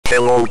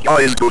Hello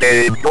guys,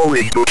 today I'm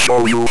going to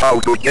show you how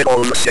to get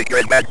all the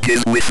secret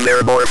badges with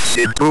their morphs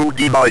in 2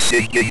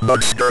 devices in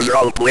Monster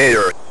Roll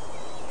Player.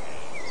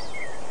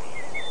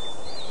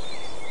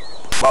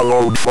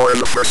 Followed for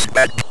the first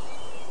badge.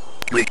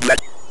 Click that.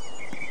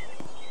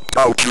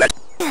 Touch that.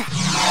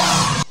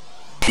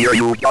 Here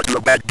you got the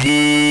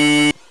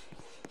badge.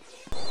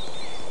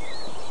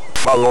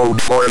 Followed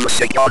for the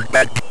second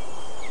badge.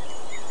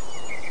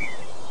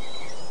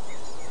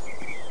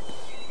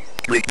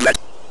 Click that.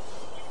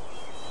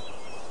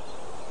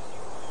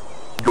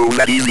 Do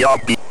that easy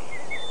obby.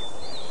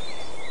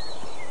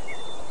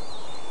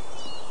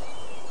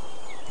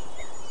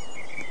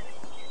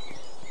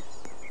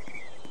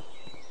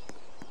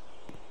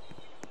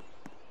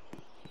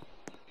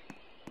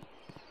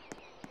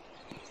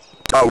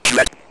 Touch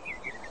that.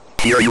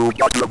 Here you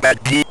got the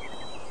badge.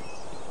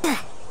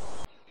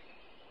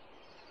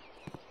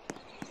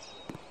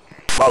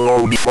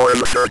 Follow before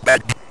the third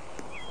badge.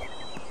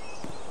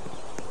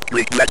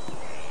 Click that.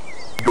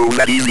 Do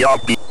that easy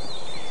obby.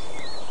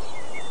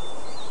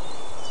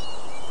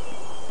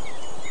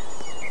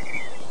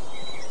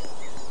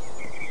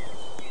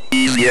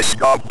 Easiest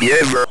obby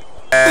ever.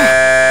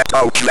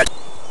 Touch that.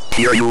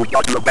 Here you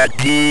got the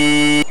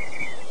badge.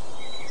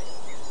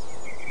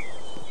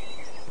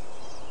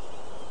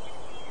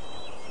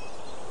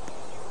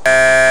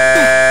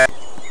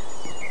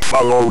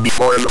 Follow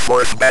before the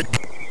fourth badge.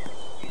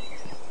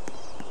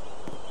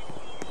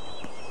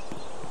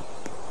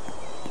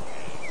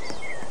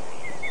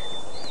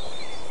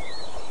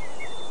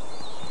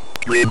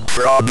 Clip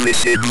from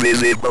this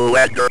invisible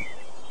ladder.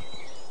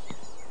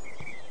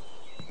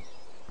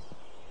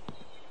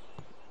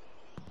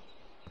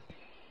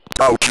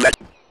 Touch that.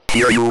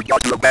 Here you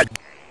got the badge.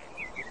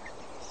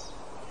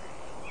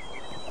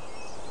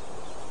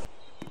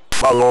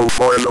 Follow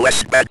for the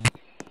last badge.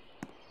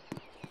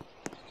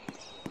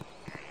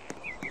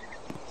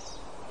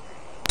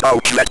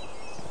 Touch that.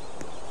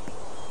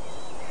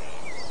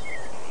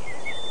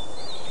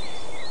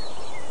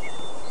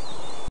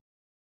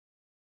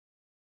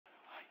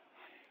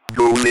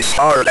 Do this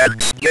hard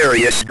and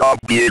scariest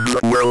obby in the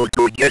world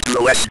to get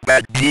the last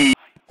badge.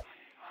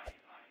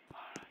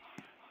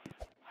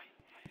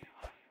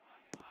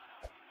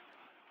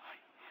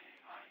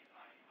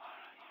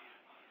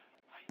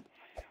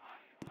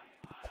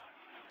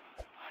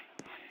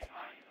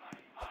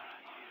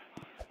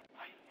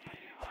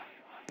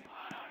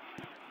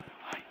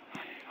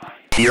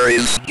 Here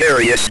is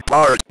scariest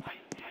part.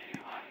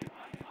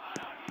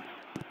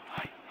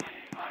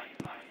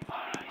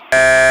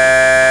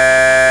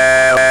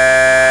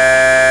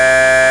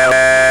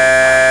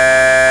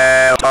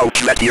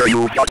 Ouch, that here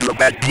you got the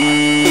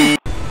badge.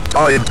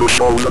 Time to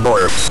show the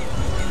morphs.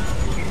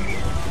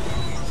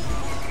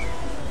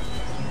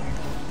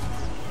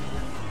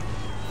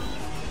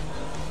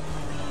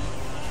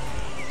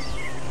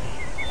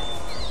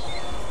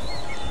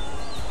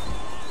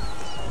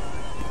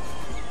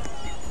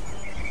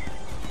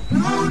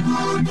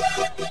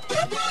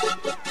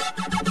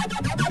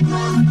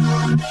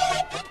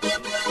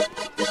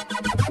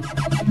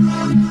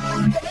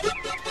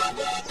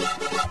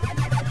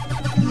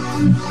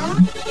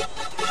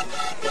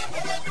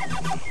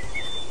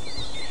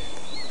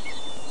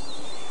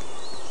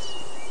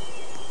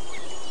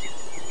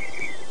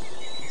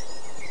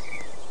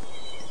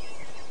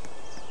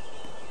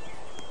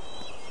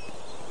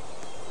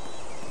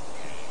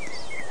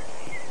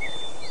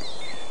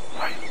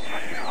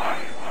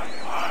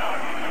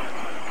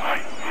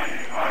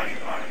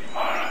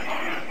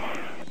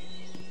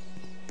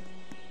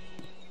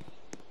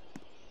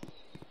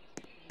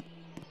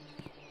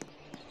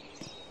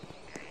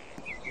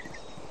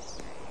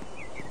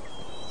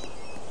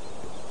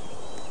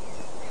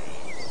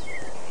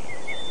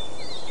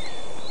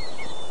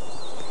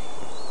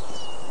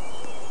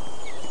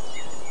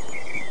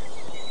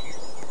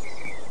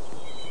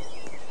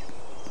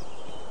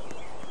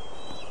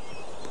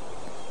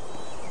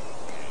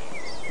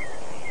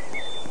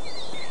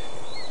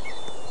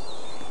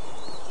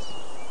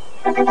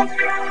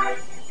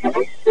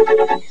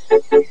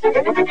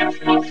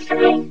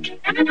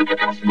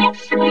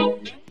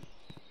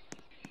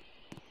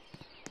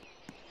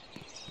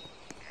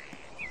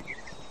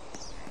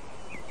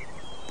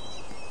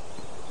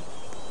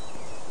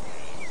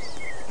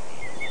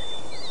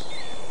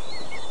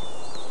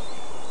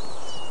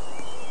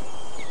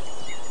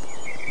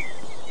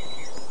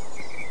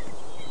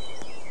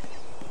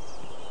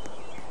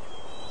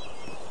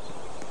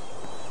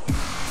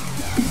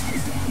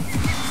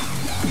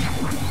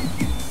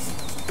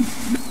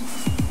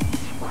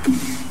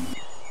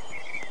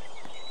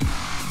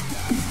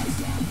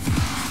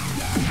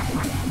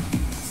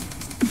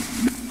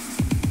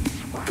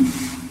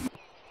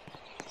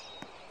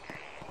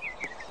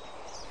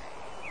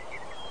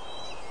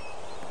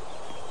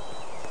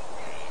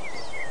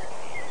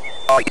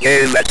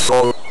 Okay, that's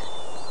all.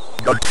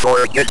 Don't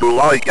forget to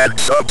like and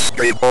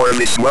subscribe or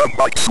this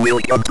wubbox will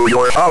come to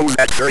your house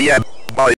at 3 AM.